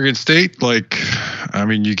 And Oregon State, you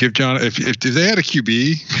give John if they had a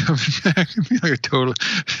QB coming back, it'd be like a total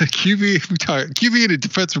QB and a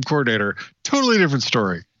defensive coordinator, totally different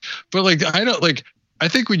story. But I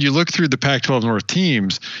think when you look through the Pac-12 North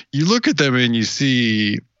teams, you look at them and you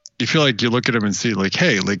feel like you look at them and see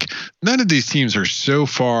hey, none of these teams are so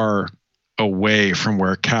far away from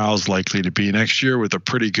where Cal's likely to be next year with a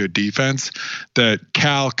pretty good defense that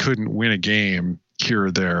Cal couldn't win a game here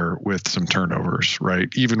or there with some turnovers, right?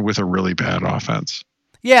 Even with a really bad offense.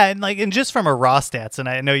 Yeah, and just from a raw stats, and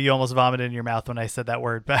I know you almost vomited in your mouth when I said that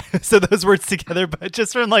word, but so those words together, but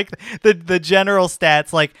just from the general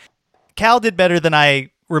stats, Cal did better than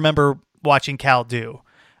I remember watching Cal do.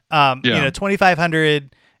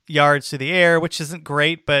 2,500 yards through the air, which isn't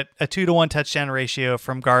great, but a 2-to-1 touchdown ratio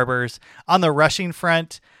from Garbers. On the rushing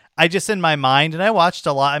front, I just in my mind, and I watched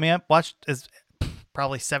a lot. I watched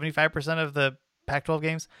probably 75% of the Pac-12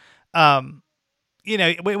 games. When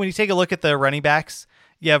you take a look at the running backs,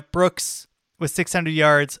 you have Brooks with 600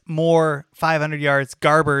 yards, Moore 500 yards,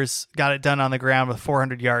 Garbers got it done on the ground with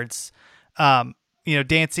 400 yards.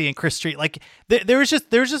 Dancy and Chris Street, there was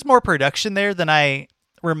just more production there than I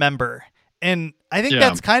remember. And I think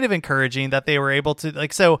that's kind of encouraging that they were able to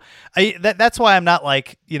that's why I'm not I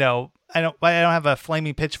don't have a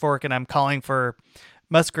flaming pitchfork and I'm calling for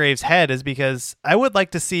Musgrave's head, is because I would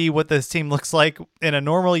like to see what this team looks like in a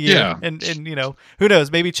normal year. Yeah. And who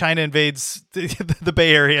knows, maybe China invades the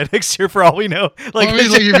Bay Area next year for all we know.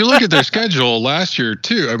 If you look at their schedule last year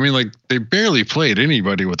too, they barely played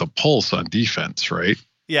anybody with a pulse on defense, right?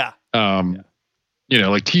 Yeah.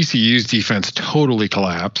 TCU's defense totally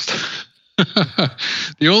collapsed.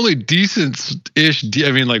 The only decent-ish,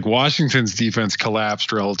 Washington's defense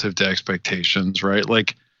collapsed relative to expectations, right?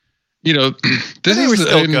 They were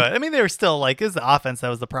still good. They were still it was the offense that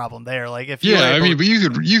was the problem there. But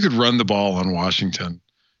you could run the ball on Washington,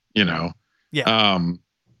 Yeah.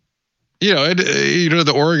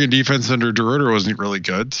 The Oregon defense under DeRuyter wasn't really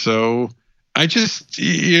good. So I just,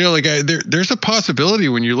 there's a possibility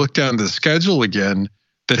when you look down the schedule again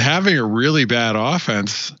that having a really bad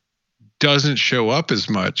offense doesn't show up as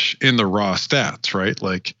much in the raw stats, right?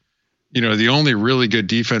 The only really good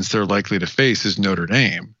defense they're likely to face is Notre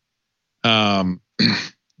Dame. At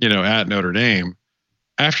Notre Dame.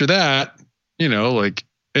 After that,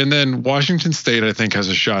 and then Washington State, I think, has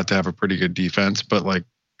a shot to have a pretty good defense, but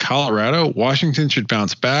Colorado, Washington should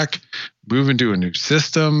bounce back, move into a new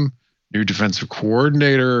system, new defensive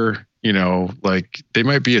coordinator, they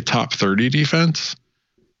might be a top 30 defense.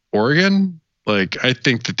 Oregon, I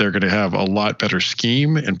think that they're going to have a lot better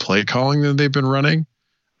scheme and play calling than they've been running.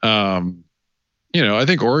 I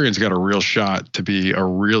think Oregon's got a real shot to be a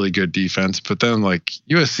really good defense, but then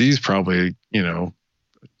USC's probably,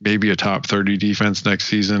 maybe a top 30 defense next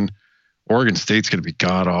season. Oregon State's going to be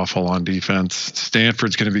god awful on defense.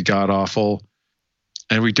 Stanford's going to be god awful.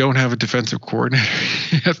 And we don't have a defensive coordinator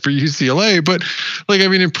yet for UCLA, but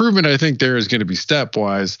improvement, I think there is going to be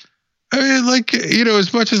stepwise.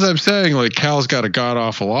 As much as I'm saying, Cal's got a god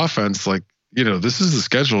awful offense, this is the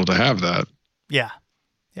schedule to have that. Yeah.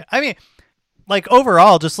 Yeah.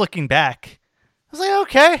 Overall, just looking back, I was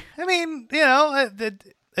okay.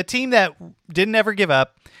 A team that didn't ever give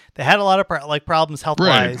up. They had a lot of problems health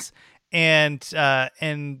wise, right.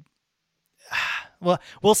 and well,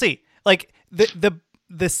 we'll see.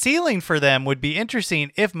 The ceiling for them would be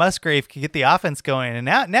interesting if Musgrave could get the offense going. And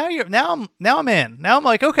now I'm in. Now I'm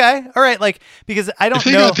okay, all right. Because I don't know. If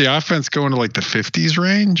they got the offense going to the 50s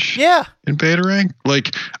range, yeah, in beta rank,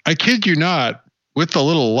 I kid you not. With a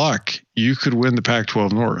little luck, you could win the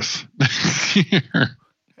Pac-12 North next year.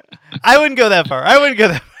 I wouldn't go that far.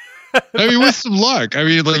 With some luck.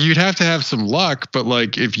 You'd have to have some luck, but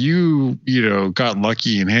if you, got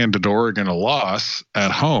lucky and handed Oregon a loss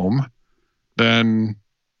at home, then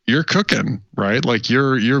you're cooking, right?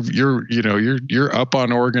 You're up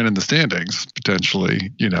on Oregon in the standings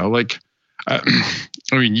potentially, you're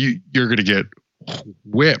going to get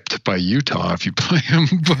whipped by Utah if you play them,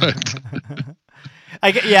 but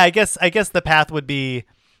I guess the path would be,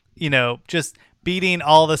 just beating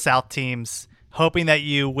all the South teams, hoping that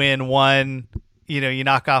you win one, you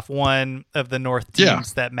knock off one of the North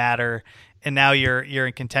teams that matter, and now you're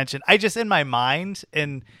in contention. I just in my mind,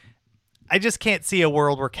 and I just can't see a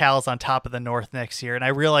world where Cal's on top of the North next year. And I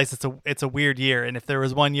realize it's a weird year. And if there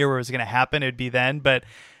was one year where it was going to happen, it'd be then. But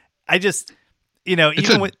I just, it's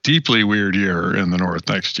even a deeply weird year in the North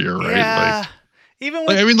next year, right? Yeah, even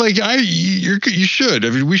with, you should. I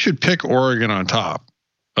mean, we should pick Oregon on top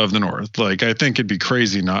of the North. Like, I think it'd be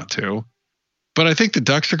crazy not to. But I think the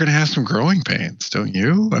Ducks are going to have some growing pains, don't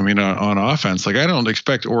you? I mean, on offense, like I don't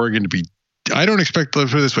expect Oregon to be. Let's put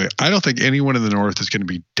it this way. I don't think anyone in the North is going to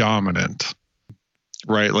be dominant,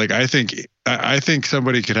 right? Like I think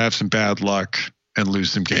somebody could have some bad luck and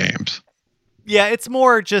lose some games. Yeah, it's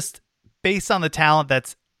more just based on the talent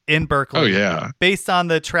that's in Berkeley. Oh yeah. Based on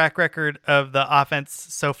the track record of the offense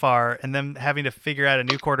so far, and them having to figure out a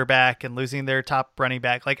new quarterback and losing their top running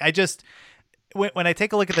back. Like when I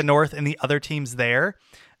take a look at the North and the other teams there,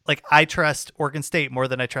 like I trust Oregon State more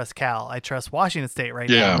than I trust Cal. I trust Washington State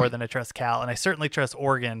now more than I trust Cal. And I certainly trust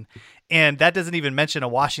Oregon. And that doesn't even mention a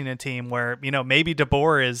Washington team where, maybe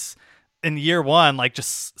DeBoer is in year one, like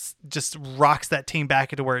just rocks that team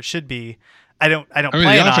back into where it should be. I mean,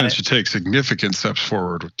 the offense should take significant steps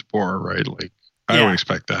forward with DeBoer, right? Like I would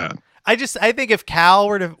expect that. I think if Cal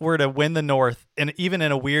were to win the North, and even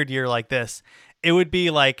in a weird year like this, it would be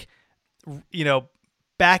like,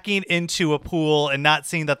 backing into a pool and not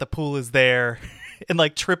seeing that the pool is there and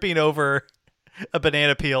like tripping over a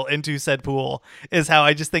banana peel into said pool is how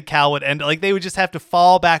I just think Cal would end. Like they would just have to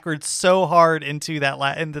fall backwards so hard into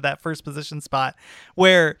that first position spot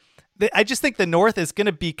where I just think the North is going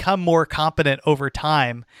to become more competent over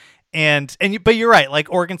time. But you're right.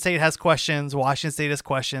 Like Oregon State has questions, Washington State has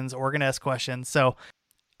questions, Oregon has questions. So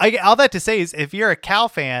all that to say is if you're a Cal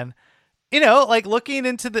fan, like looking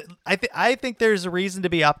into I think there's a reason to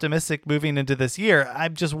be optimistic moving into this year.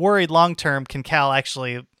 I'm just worried long-term, can Cal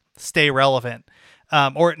actually stay relevant?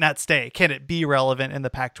 Or not stay? Can it be relevant in the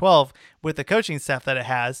Pac-12 with the coaching staff that it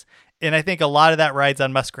has? And I think a lot of that rides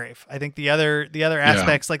on Musgrave. I think the other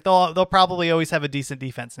aspects, like they'll probably always have a decent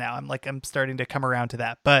defense now. I'm starting to come around to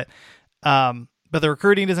that. But the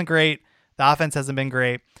recruiting isn't great. The offense hasn't been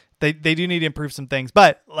great. They do need to improve some things,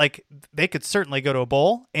 but like they could certainly go to a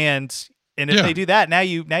bowl and if they do that, now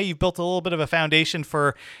you've built a little bit of a foundation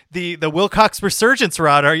for the Wilcox resurgence,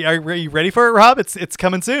 Rod. Are you ready for it, Rob? It's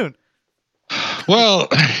coming soon. Well,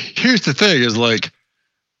 here's the thing: is like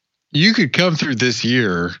you could come through this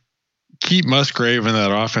year, keep Musgrave and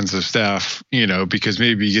that offensive staff, because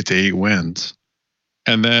maybe you get to 8 wins,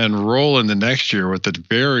 and then roll in the next year with a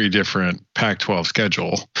very different Pac-12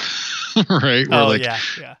 schedule, right? Where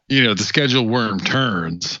the schedule worm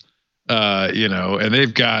turns, and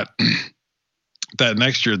they've got. That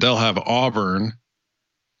next year they'll have Auburn,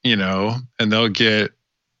 and they'll get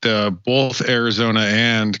both Arizona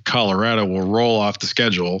and Colorado will roll off the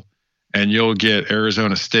schedule, and you'll get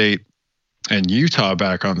Arizona State and Utah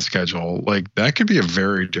back on the schedule. Like that could be a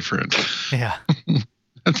very different. Yeah.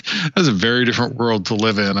 That's a very different world to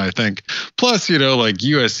live in, I think. Plus, like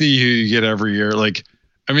USC, who you get every year, like,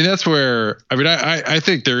 I mean, that's where, I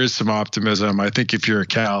think there is some optimism. I think if you're a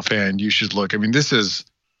Cal fan, you should look. I mean, this is,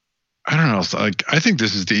 I don't know. Like, I think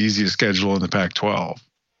this is the easiest schedule in the Pac-12.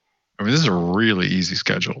 I mean, this is a really easy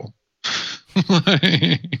schedule.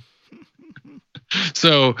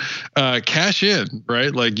 So, cash in,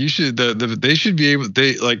 right? Like you should, they should be able,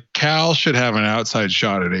 Cal should have an outside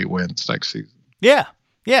shot at 8 wins next season. Yeah.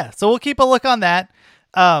 Yeah. So we'll keep a look on that.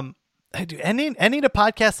 Ending a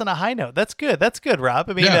podcast on a high note. That's good. That's good, Rob.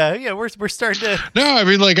 I mean, we're starting to. No, I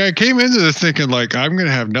mean, like I came into this thinking like I'm going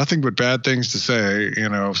to have nothing but bad things to say.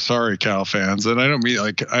 Sorry, Cal fans, and I don't mean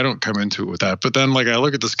like I don't come into it with that. But then like I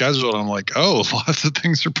look at the schedule and I'm like, oh, lots of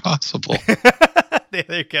things are possible. There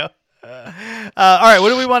you go. All right, what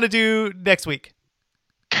do we want to do next week?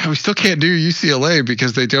 God, we still can't do UCLA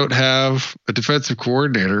because they don't have a defensive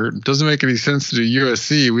coordinator. It doesn't make any sense to do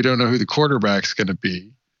USC. We don't know who the quarterback's going to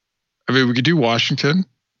be. I mean, we could do Washington.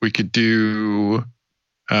 We could do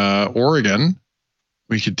Oregon.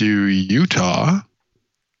 We could do Utah.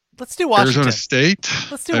 Let's do Washington. Arizona State.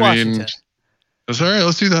 Let's do Washington. That's all right.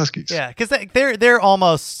 Let's do the Huskies. Yeah, because they're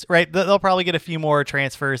almost right. They'll probably get a few more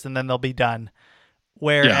transfers and then they'll be done.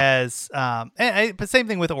 Whereas, but same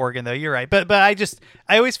thing with Oregon though. You're right. But I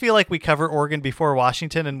always feel like we cover Oregon before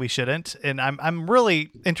Washington and we shouldn't. And I'm really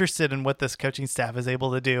interested in what this coaching staff is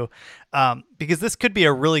able to do, because this could be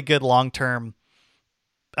a really good long-term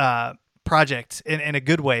project in a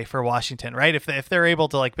good way for Washington, right? If they're able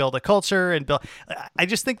to like build a culture and build, I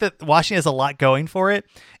just think that Washington has a lot going for it.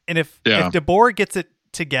 And if DeBoer gets it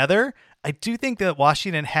together, I do think that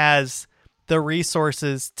Washington has the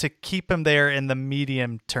resources to keep him there in the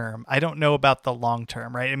medium term. I don't know about the long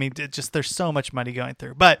term, right? I mean, there's so much money going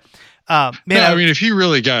through, but man, I mean, if he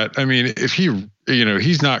really got, I mean, if he,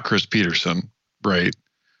 he's not Chris Peterson, right?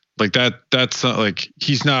 Like that's not, like,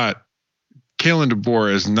 he's not, Kalen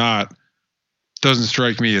DeBoer doesn't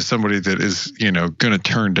strike me as somebody that is, going to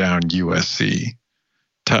turn down USC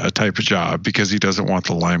type of job because he doesn't want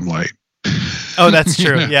the limelight. Oh, that's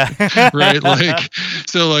true. Yeah. Right. Like,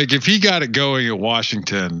 so like if he got it going at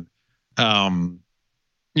Washington, and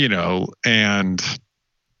I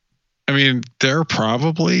mean, there are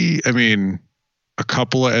probably, a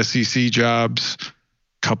couple of SEC jobs,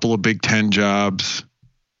 a couple of Big Ten jobs,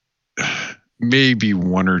 maybe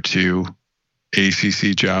one or two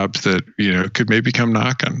ACC jobs that, could maybe come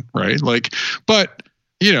knocking. Right. Like, but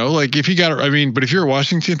like if you got, but if you're a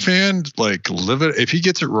Washington fan, like live it. If he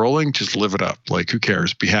gets it rolling, just live it up. Like, who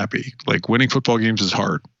cares? Be happy. Like, winning football games is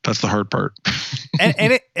hard. That's the hard part.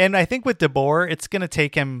 and I think with DeBoer, it's going to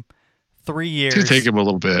take him 3 years. It's going to take him a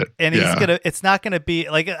little bit. And it's not going to be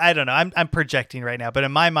like, I don't know. I'm projecting right now, but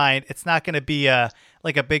in my mind, it's not going to be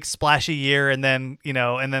like a big splashy year. And then,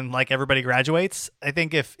 like everybody graduates. I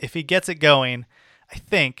think if he gets it going, I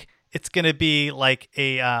think it's going to be like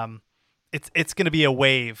it's going to be a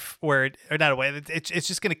wave or not a wave. It's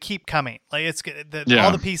just going to keep coming. Like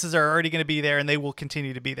all the pieces are already going to be there and they will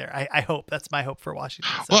continue to be there. I hope. That's my hope for Washington.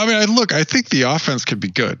 So. Well, I think the offense could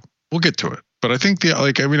be good. We'll get to it. But I think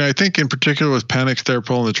I think in particular with Penix there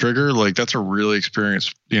pulling the trigger, like that's a really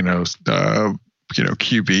experienced,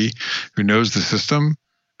 QB who knows the system.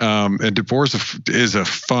 And DeBoer is a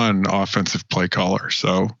fun offensive play caller.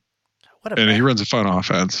 So, he runs a fun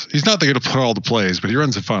offense. He's not going to put all the plays, but he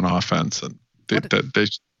runs a fun offense, and they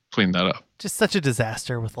clean that up. Just such a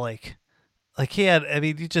disaster with like he had. I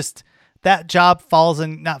mean, that job falls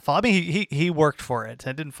and not fall. I mean, he worked for it.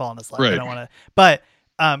 It didn't fall in his lap. Right. I don't want to, but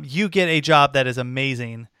you get a job that is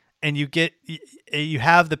amazing, and you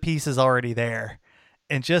have the pieces already there,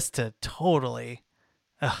 and just to totally,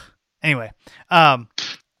 anyway. Well,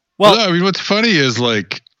 I mean, what's funny is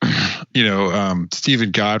like.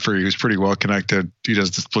 Stephen Godfrey, who's pretty well connected, he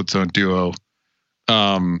does the split zone duo.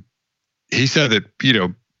 He said that,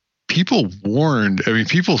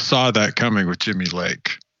 people saw that coming with Jimmy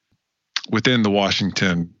Lake within the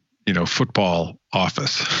Washington, football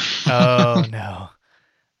office. Oh, no.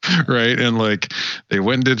 Right. And like they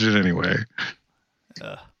went and did it anyway.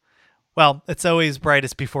 Well, it's always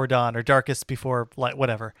brightest before dawn or darkest before light,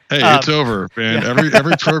 whatever. Hey, it's over, man. Yeah.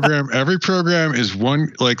 Every program is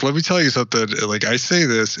one. Like, let me tell you something. Like, I say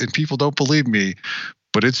this and people don't believe me,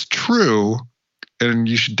 but it's true. And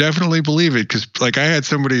you should definitely believe it. Cause like I had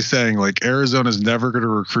somebody saying like Arizona's never going to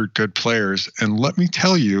recruit good players. And let me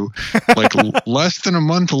tell you, like less than a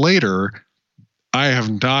month later, I have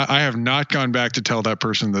not gone back to tell that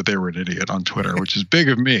person that they were an idiot on Twitter, which is big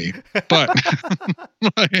of me. But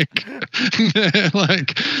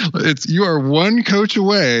you are one coach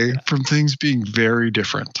away from things being very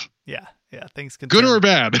different. Yeah. Things can good or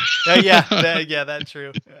bad. That's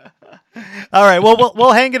true. Yeah. All right. Well,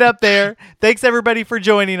 we'll hang it up there. Thanks everybody for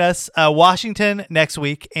joining us. Washington next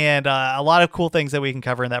week, and a lot of cool things that we can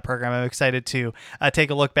cover in that program. I'm excited to take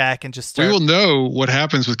a look back and just. We will know what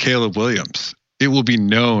happens with Caleb Williams. It will be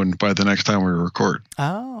known by the next time we record.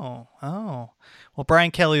 Oh. Well, Brian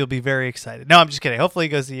Kelly will be very excited. No, I'm just kidding. Hopefully he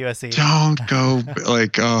goes to USC. Don't go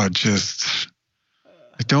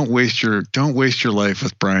don't waste your life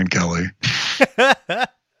with Brian Kelly.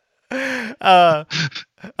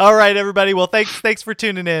 All right, everybody. Well, thanks for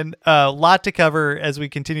tuning in. A lot to cover as we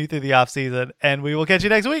continue through the off season, and we will catch you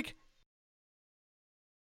next week.